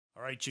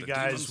All right, you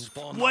guys,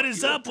 what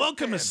is up?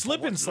 Welcome to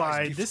Slip and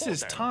Slide. This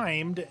is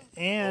timed,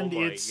 and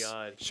it's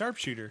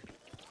sharpshooter. Okay.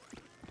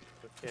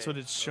 That's what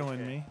it's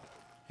showing me.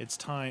 It's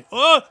time.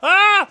 Oh!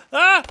 Ah!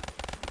 Ah!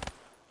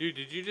 Dude,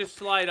 did you just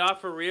slide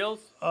off for reals?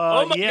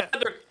 Oh my yeah.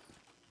 God,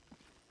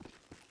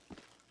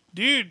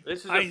 dude,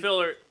 this is a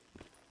filler.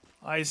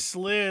 I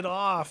slid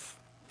off.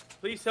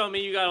 Please tell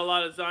me you got a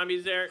lot of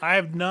zombies there. I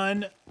have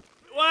none.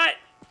 What?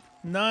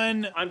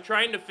 None. I'm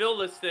trying to fill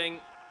this thing.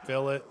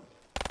 Fill it.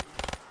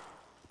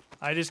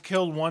 I just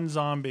killed one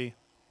zombie.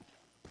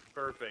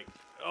 Perfect.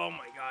 Oh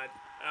my God.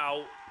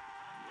 Ow.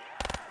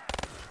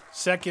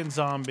 Second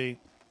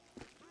zombie.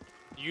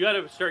 You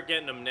gotta start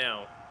getting them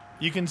now.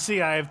 You can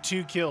see I have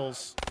 2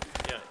 kills.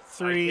 Yeah.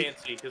 3. I can't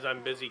see because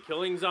I'm busy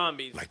killing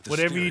zombies. Like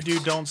whatever you do,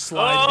 don't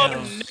slide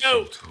down. Oh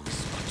no!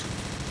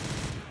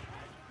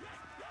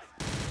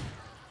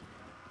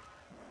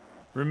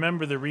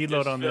 Remember, the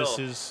reload Just on this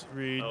fill. is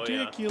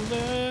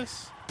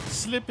ridiculous. Oh, yeah.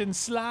 Slip and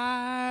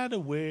slide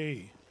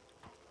away.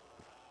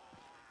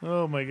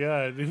 Oh my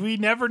God. We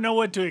never know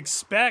what to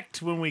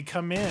expect when we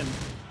come in.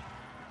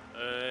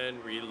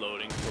 And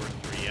reloading for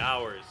 3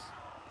 hours.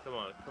 Come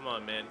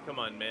on, man. Come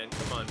on, man.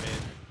 Come on,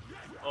 man.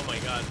 Oh my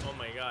God. Oh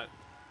my God.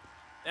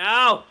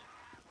 Ow!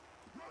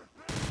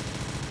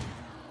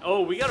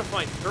 Oh, we gotta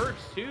find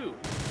perks too.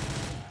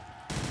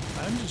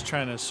 I'm just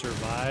trying to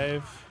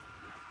survive.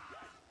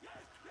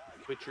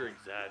 But you're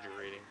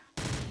exaggerating.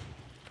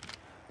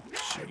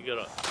 You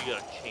got a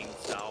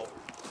chainsaw.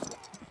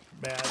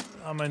 Bad.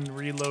 I'm in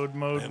reload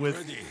mode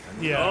with.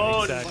 Yeah.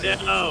 Oh exactly.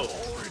 no!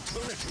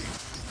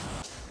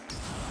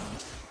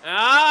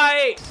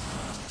 Aye!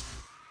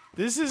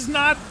 This is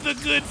not the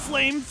good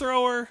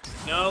flamethrower.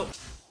 No.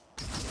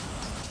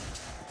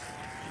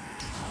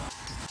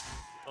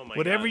 Oh my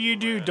Whatever God, you oh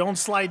do, God. don't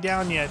slide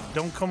down yet.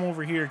 Don't come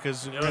over here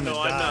because we're gonna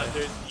die. I'm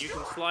not. You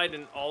can slide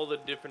in all the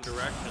different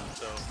directions.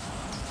 So,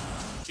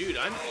 dude,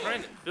 I'm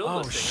trying to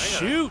fill this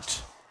thing.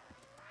 Shoot!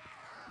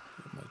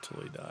 I'm gonna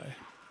totally die.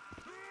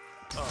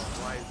 Oh,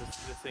 why is this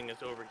thing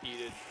is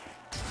overheated?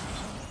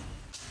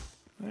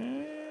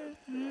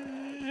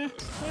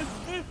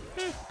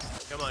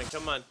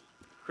 Come on.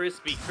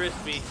 Crispy.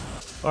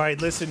 All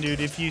right, listen, dude.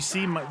 If you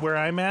see where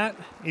I'm at,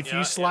 if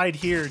you slide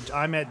here,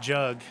 I'm at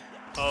Jug.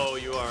 Oh,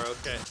 you are,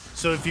 okay.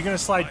 So if you're gonna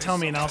slide, tell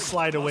me, and I'll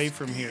slide away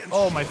from here.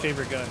 Oh, my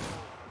favorite gun.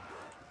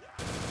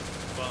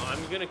 Well,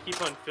 I'm gonna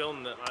keep on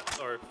filling this.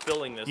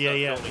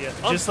 Yeah.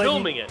 I'm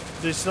filming it.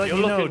 Just let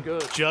you know,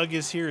 Jug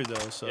is here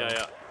though. So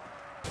yeah.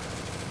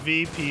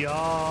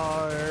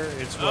 VPR.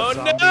 It's what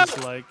zombies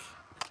like.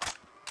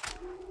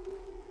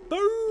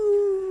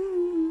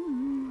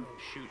 Boom! Oh,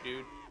 shoot,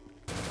 dude.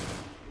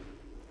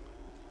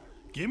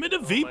 Give me the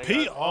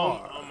VPR.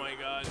 Oh my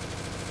God.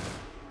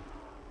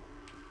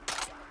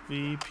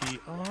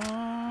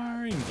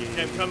 VPR engage.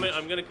 Okay, I'm coming.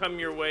 I'm gonna come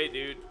your way,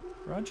 dude.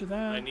 Roger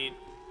that. I need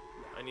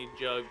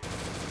Jug.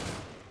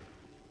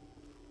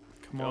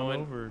 Come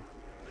on over.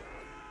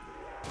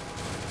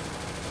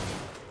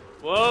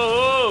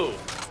 Whoa!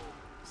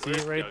 See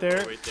it right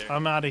there?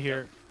 I'm out of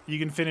here. You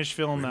can finish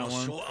filling that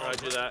one.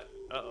 Roger that.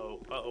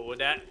 Uh-oh, with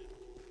that.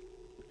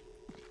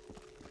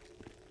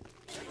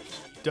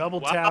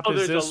 Double tap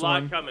is this one. There's a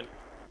lot coming.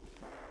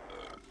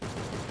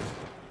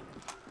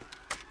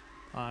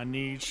 I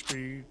need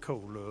speed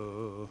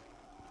cola.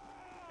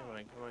 Come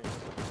on.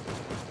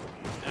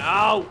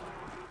 Ow!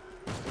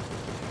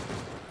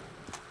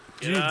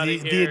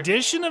 Dude, the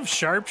addition of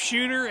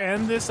sharpshooter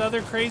and this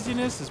other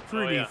craziness is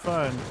pretty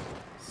fun.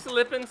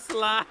 Slip and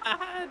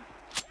slide.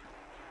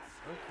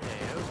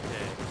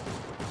 Okay.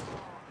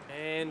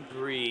 And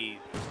breathe.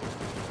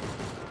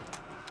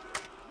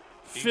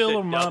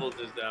 Fill them up. Doubles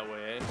is that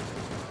way, eh?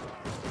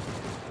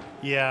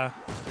 Yeah.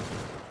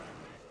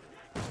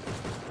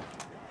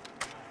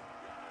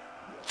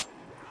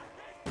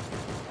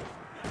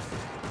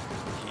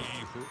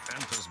 He who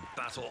enters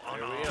battle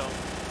unarmed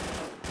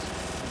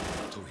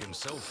to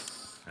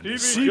himself and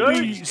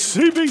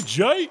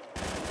CBJ.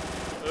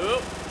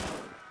 Oh.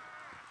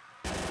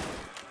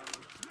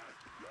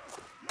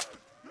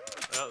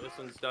 Well, this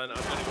one's done. I'm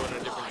gonna go in a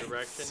different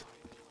direction.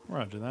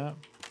 Roger that.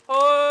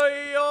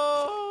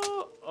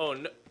 Oh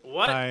no!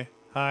 What? Hi.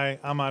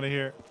 I'm out of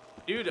here,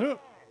 dude.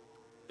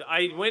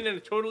 I went in a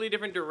totally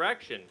different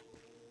direction.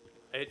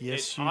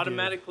 Yes, it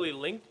automatically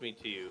linked me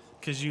to you.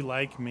 Cause you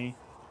like me.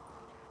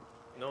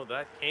 No,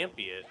 that can't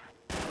be it.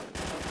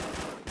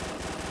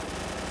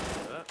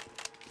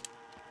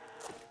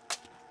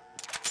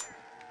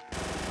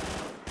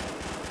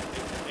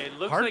 It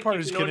looks like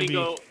you can only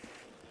go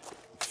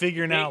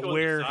figuring out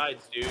where.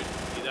 Sides, dude.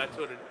 See, that's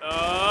what it.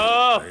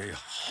 Oh! A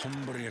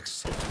humbly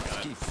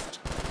accepted gift.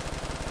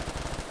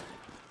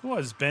 It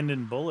was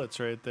bending bullets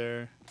right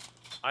there.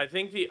 I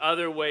think the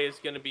other way is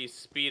gonna be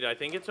speed. I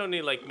think it's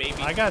only like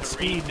maybe. I got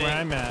speed where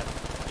I'm at.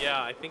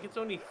 Yeah, I think it's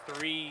only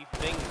 3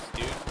 things,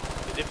 dude.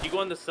 Because if you go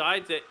on the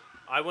sides,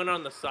 I went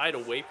on the side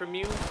away from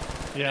you.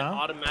 Yeah. And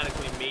it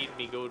automatically made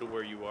me go to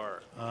where you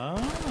are. Oh,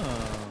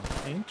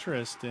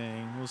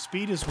 interesting. Well,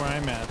 speed is where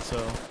I'm at,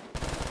 so.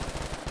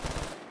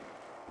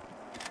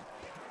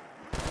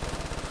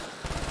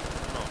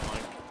 Come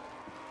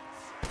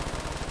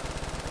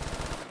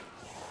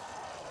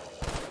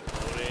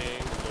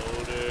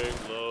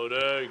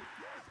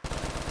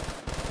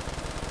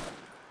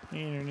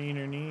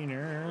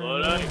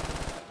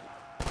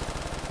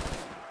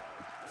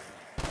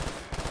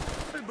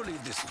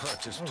believe this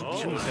purchase to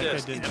Oh, be what's that guy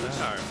this? did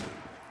Avatar.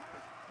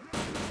 that.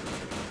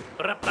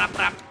 Brap, brap,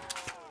 brap.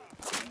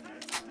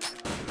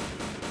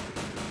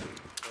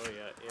 Oh,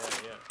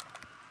 yeah.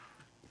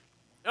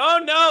 Oh,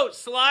 no!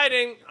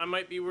 Sliding! I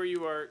might be where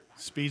you are.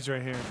 Speed's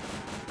right here.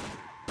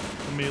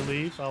 Want me to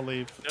leave? I'll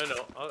leave.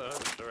 No. Oh,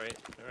 it's alright.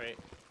 Alright.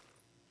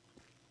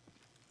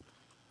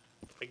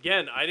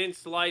 Again, I didn't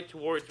slide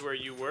towards where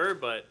you were,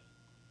 but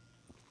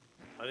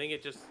I think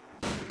it just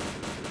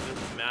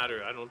doesn't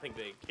matter. I don't think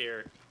they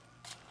care.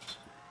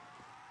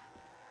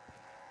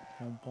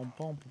 Boom, boom,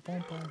 boom,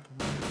 boom, boom,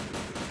 boom.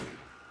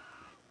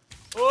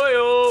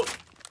 Oyo!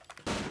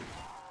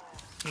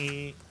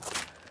 Eh.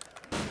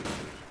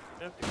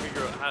 I have to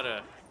figure out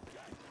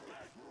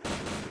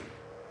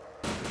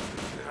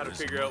how to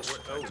figure out where.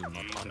 Oh, I do not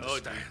geez. Oh,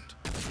 understand.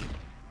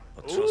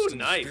 But Ooh, trust in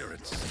the nice.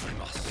 spirits, I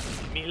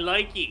must. me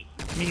likey.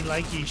 Me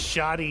like he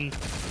shoddy.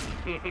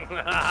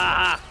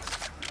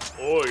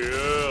 Oh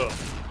yeah.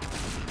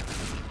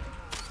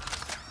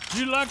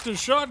 You like the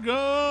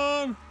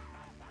shotgun?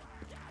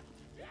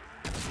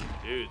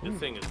 Dude, this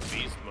thing is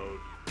beast mode.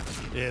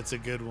 Yeah, it's a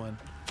good one.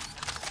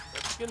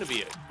 That's gonna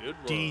be a good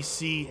one.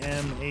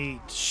 DCM8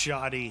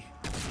 shoddy.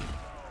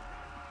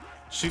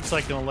 Shoots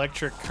like an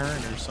electric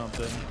current or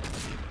something.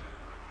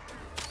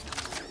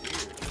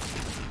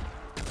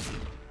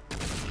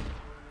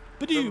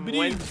 From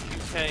whence you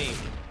came.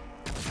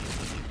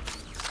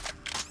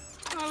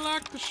 I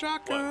like the What?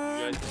 shotgun.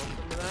 You guys want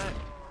some of that?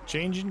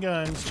 Changing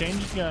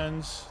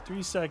guns.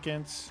 3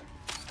 seconds.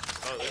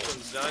 Oh, this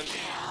one's done.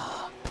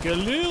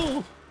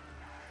 Galil.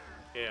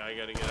 Yeah, I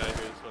gotta get out of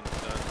here. This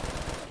one's done.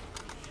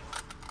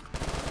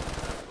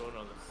 Going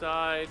on the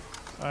side.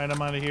 All right,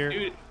 I'm out of here.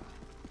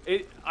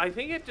 Dude, I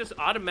think it just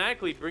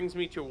automatically brings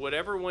me to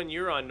whatever one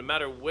you're on, no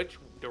matter which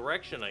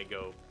direction I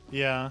go.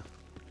 Yeah.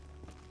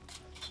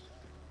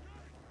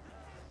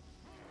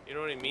 You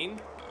know what I mean?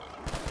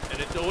 And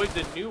it's always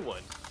a new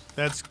one.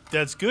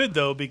 That's good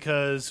though,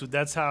 because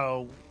that's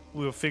how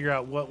we'll figure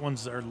out what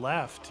ones are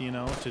left, you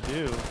know, to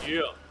do.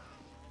 Yeah.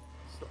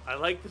 So, I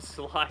like the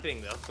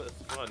sliding though.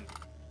 That's fun.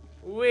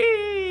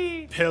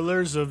 Whee!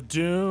 Pillars of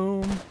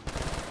Doom.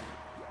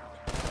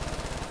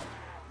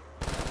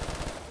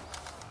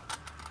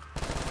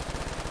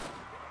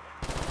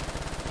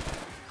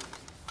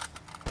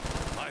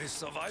 My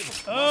survival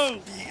Oh!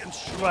 must be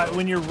ensured. Right,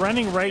 when you're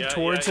running right Yeah,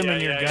 towards yeah, him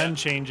and yeah, your yeah, gun yeah.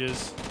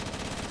 changes.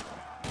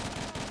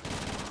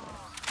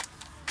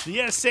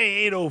 The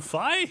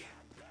SA-805?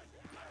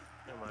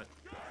 Come on.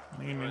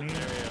 There There we go.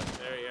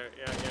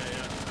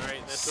 Yeah.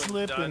 Alright, this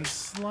Slip one's done. and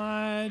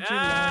slide. Your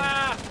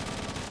Ah!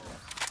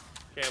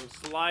 Okay, I'm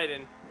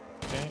sliding.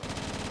 Okay.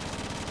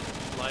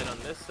 Slide on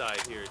this side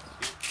here.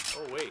 See?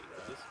 Oh wait,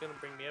 is this gonna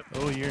bring me up?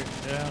 Oh, you're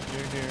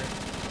here.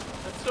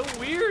 That's so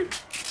weird.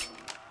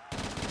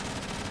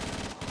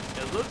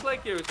 It looked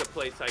like there was a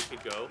place I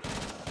could go.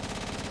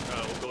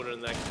 We'll go to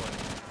the next one.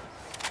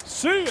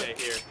 See ya. Stay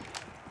here.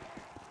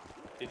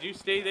 Did you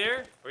stay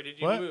there or did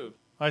you What? move?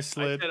 I I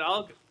slid. said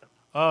I'll.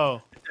 Oh.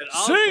 I said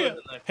I'll See go ya. to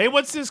the next Hey, one.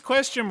 what's this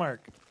question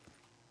mark?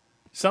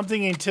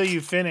 Something until you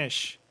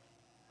finish.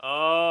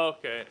 Oh,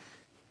 okay.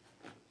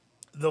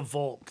 The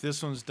Volk.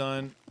 This one's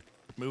done.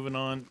 Moving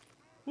on.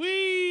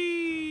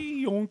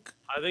 Whee! Yonk.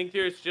 I think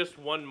there's just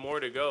one more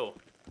to go.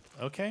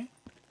 Okay.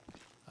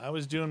 I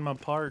was doing my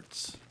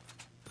parts.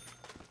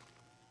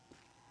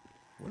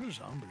 Where's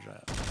Zombies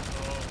at?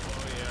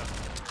 Oh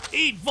yeah.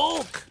 Eat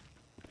Volk!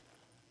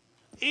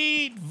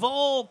 Eat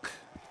Volk!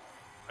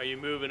 Are you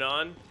moving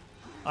on?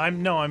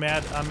 I'm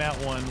at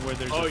one where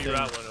there's Oh, a you're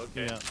thing. at one,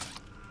 okay.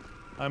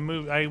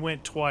 Yeah. I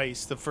went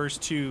twice. The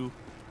first two.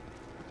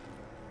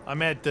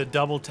 I'm at the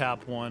double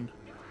tap one.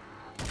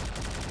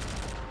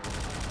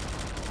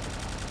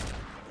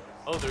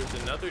 Oh, there's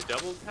another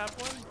double tap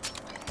one?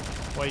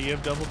 Why, you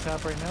have double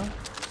tap right now?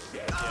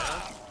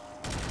 Yeah.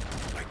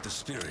 Like the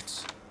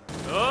spirits.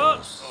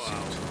 Oh!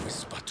 Seem to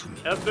whisper to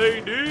me.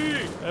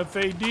 FAD!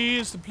 FAD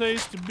is the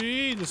place to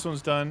be. This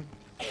one's done.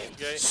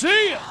 Okay.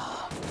 See ya!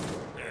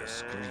 Their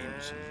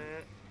screams.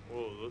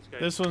 Whoa, those guys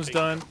This one's take-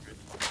 done.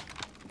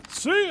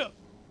 See ya!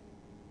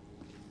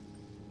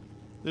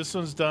 This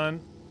one's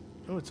done.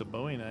 Oh, it's a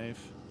Bowie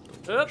knife.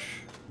 Up.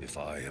 If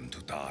I am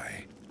to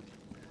die,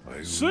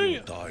 I See will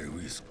ya. die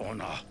with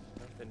honor.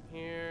 Nothing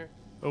here.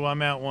 Oh,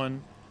 I'm at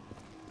one.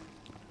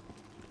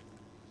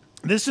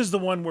 This is the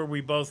one where we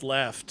both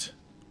left.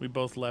 We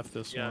both left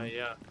this Yeah, one.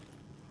 yeah.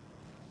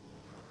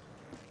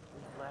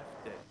 Who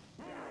left it?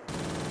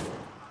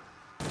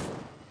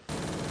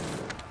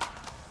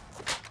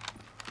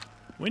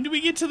 When do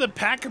we get to the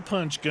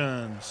pack-a-punch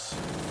guns?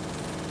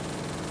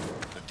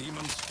 The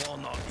demon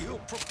spawn are ill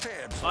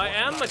prepared for I what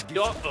am a lies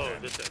dog. before Oh,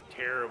 them. this is a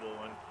terrible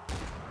one.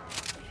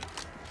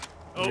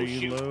 Oh,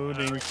 shoot.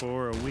 Reloading Alright,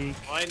 for a week.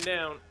 Lying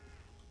down.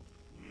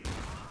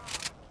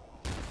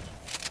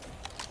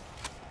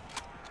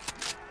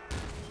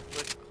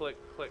 Click, click,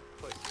 click,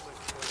 click,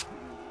 click.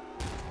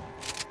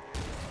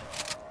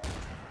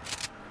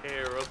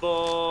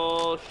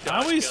 Terrible shotgun.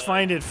 I always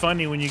find it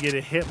funny when you get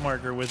a hit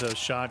marker with a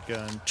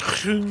shotgun.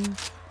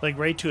 Like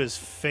right to his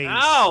face.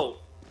 Ow!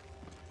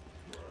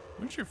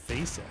 Where's your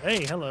face at?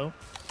 Hey, hello.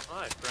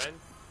 Hi, friend.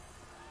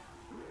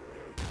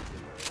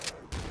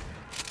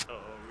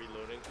 Uh-oh,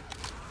 reloading.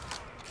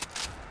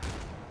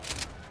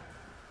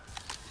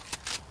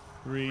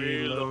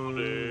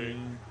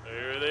 Reloading.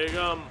 Here they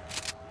come.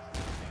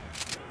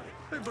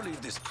 I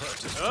believe this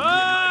purchase to be in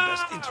my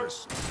best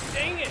interest.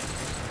 Dang it!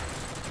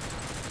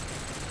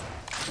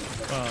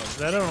 Wow,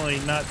 that only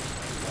not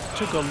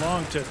took a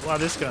long to. Wow,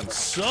 this gun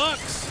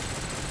sucks.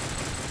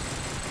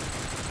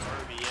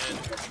 RBN.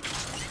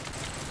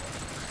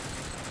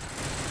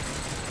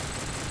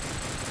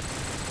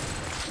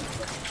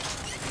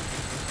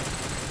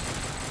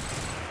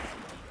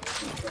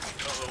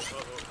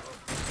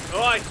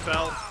 Oh, I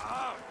fell.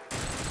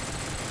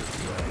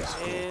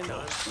 And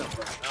I'm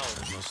somewhere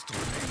else. Must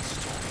remain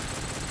strong.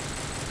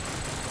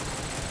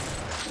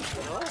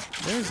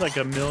 There's like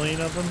a million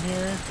of them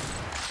here.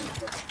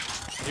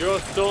 0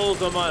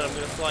 souls on mine. I'm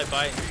gonna slide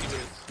by and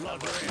see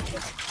what it's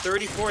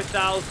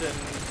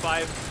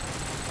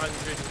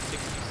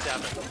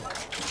 34,567.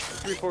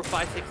 3, 4,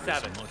 5, 6,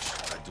 7. So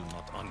much I do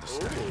not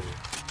understand.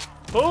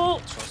 Pull!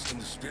 Trust in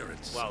the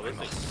spirits. Wow, I this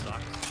thing must.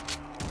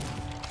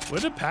 sucks.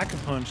 Where the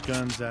pack-a-punch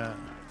guns at?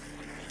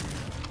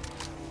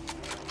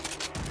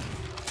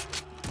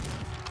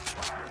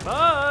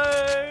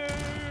 Bye!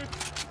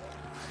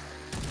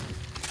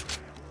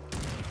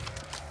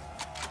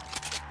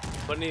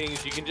 Funny thing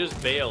is, you can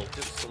just bail,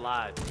 just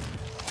slide.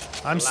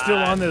 I'm still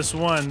on this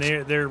one.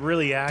 They're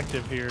really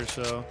active here,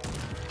 so.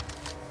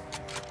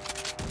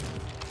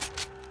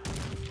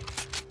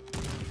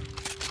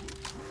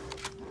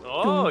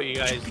 Oh, you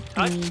guys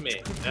touched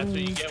me. That's what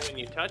you get when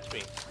you touch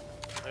me.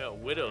 I got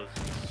widows,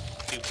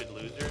 stupid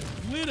losers.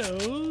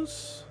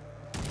 Widows.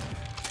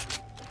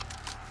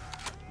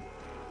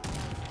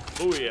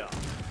 Booyah.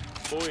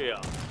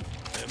 Booyah.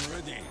 I'm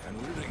ready and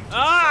willing.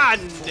 Ah,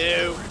 for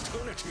no.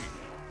 eternity.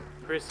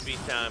 Crispy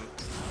time.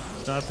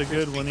 It's not the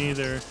good one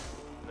either.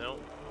 No.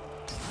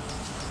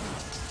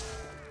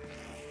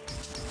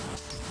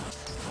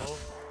 Oh.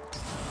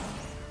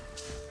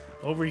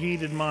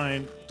 Overheated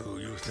mine. Do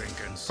you think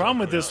Problem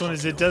with this one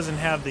is it doesn't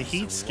have the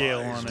heat scale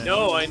on it.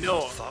 No, I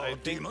know. Foul I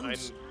think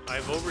demons?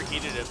 I've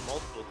overheated it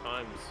multiple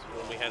times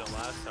when we had it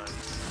last time.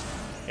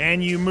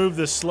 And you move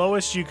the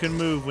slowest you can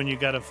move when you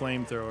got a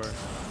flamethrower.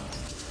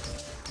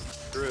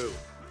 True.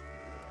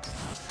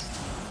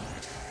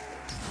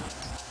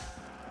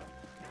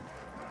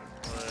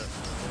 There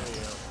you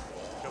go.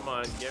 Come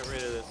on, get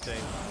rid of this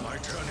thing. My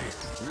journey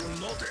will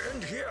not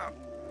end here.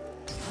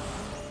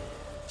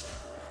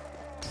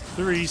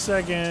 3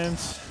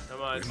 seconds.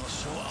 Come on. We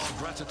must show our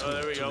gratitude Oh,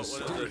 there we to go. the What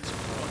is spirits this?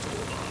 who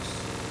told us.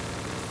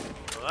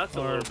 Well, that's a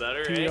little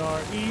better, eh?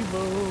 PR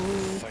Evo.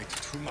 Fight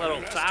to A my little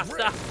last faster.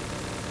 breath.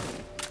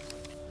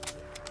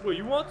 Well,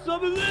 you want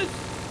some of this?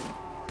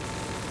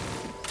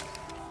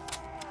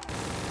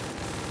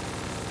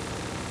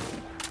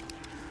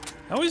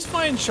 I always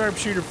find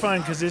sharpshooter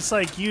fun because it's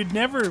like you'd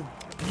never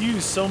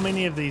use so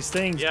many of these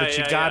things, Yeah, but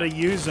you yeah, gotta yeah.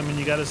 use them and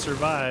you gotta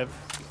survive.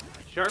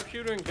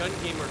 Sharpshooter and gun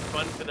game are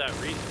fun for that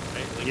reason,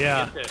 right? Like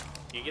Yeah.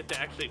 You get to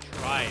actually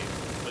try it,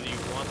 whether you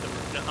want them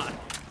or not.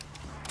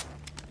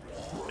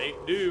 They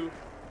do.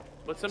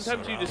 But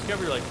sometimes you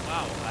discover, like,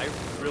 wow, I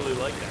really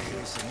like that.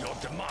 Hasten your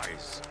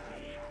demise.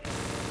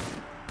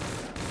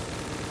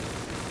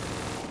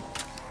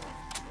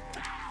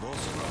 Those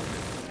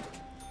surrounded.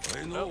 I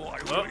know I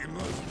will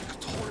emerge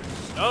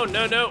victorious. Oh,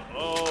 no, no.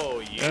 Oh,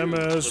 you little...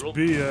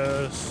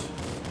 MSBS.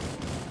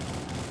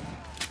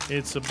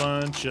 It's a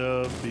bunch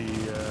of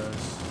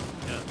BS.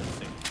 Yeah, this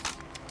thing.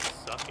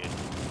 Suck it.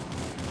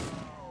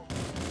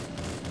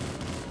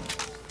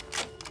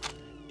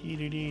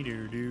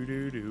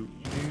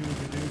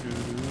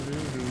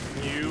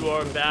 You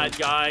are bad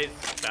guys.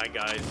 Bad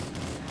guys.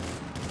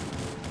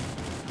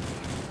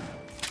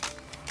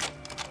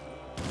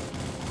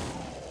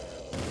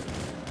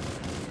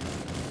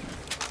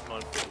 Come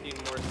on, 15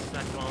 more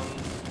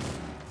seconds.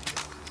 This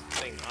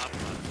thing off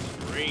my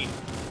screen.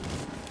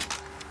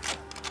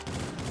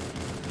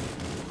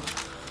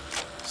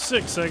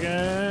 6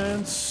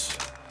 seconds.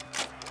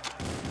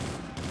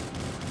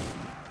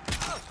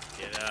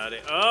 Get out of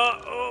it.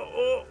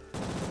 Oh.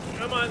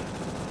 Come on.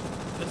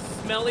 The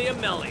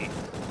smelly-a-melly.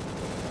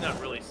 It's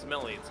not really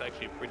smelly. It's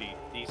actually a pretty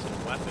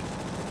decent weapon.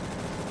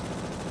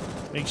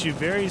 Makes you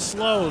very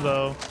slow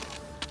though.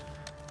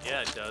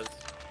 Yeah, it does.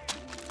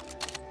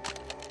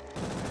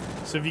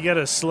 So if you got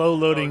a slow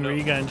loading Oh, no.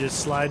 regun,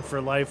 just slide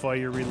for life while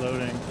you're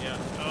reloading. Yeah.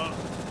 Oh.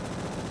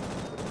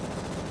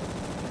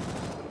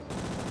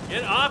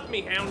 Get off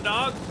me, hound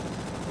dog.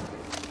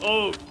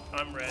 Oh,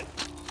 I'm red.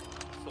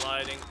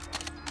 Sliding.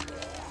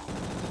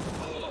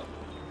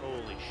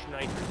 Holy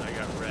schnikers, I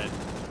got red.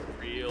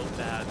 Real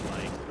bad,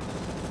 like.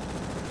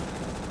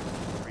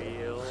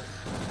 Real.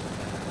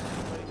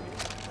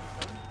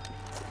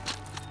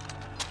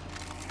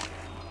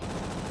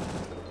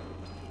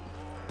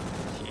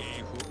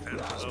 He who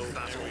enters Oh,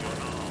 battle there we go.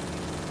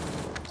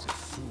 unarmed is a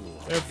fool.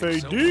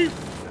 FAD. And a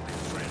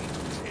friend to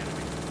his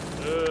enemy.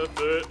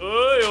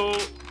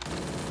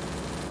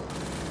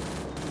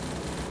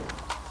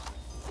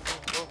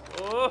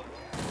 Oh.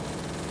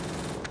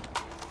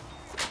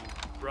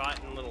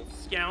 rotten little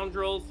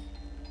scoundrels.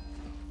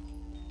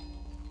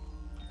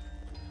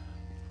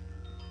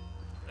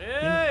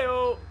 Hey,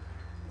 oh.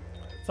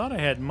 Thought I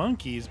had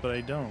monkeys, but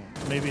I don't.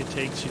 Maybe it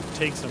takes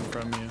them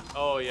from you.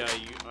 Oh yeah,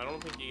 I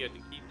don't think you get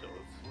to keep those.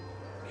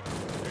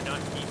 They're not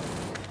keep.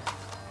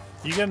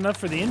 You got enough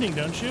for the ending,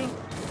 don't you?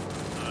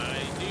 I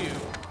do.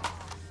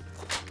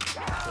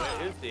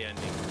 What is the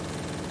ending?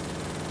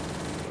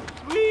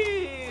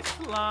 Whee!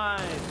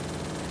 Slide!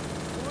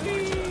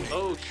 Whee!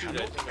 Oh shoot,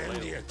 I think I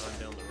might have gone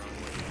down the wrong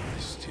way. I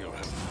still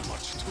have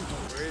much to do.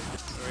 Where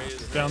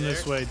is it? Down Right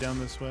this there? way, down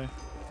this way.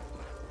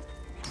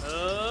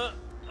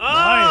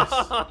 Nice!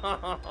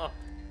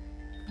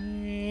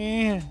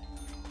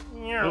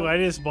 Oh, I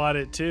just bought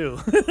it too.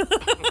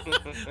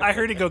 I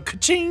heard it go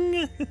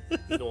ka-ching.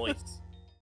 Nice.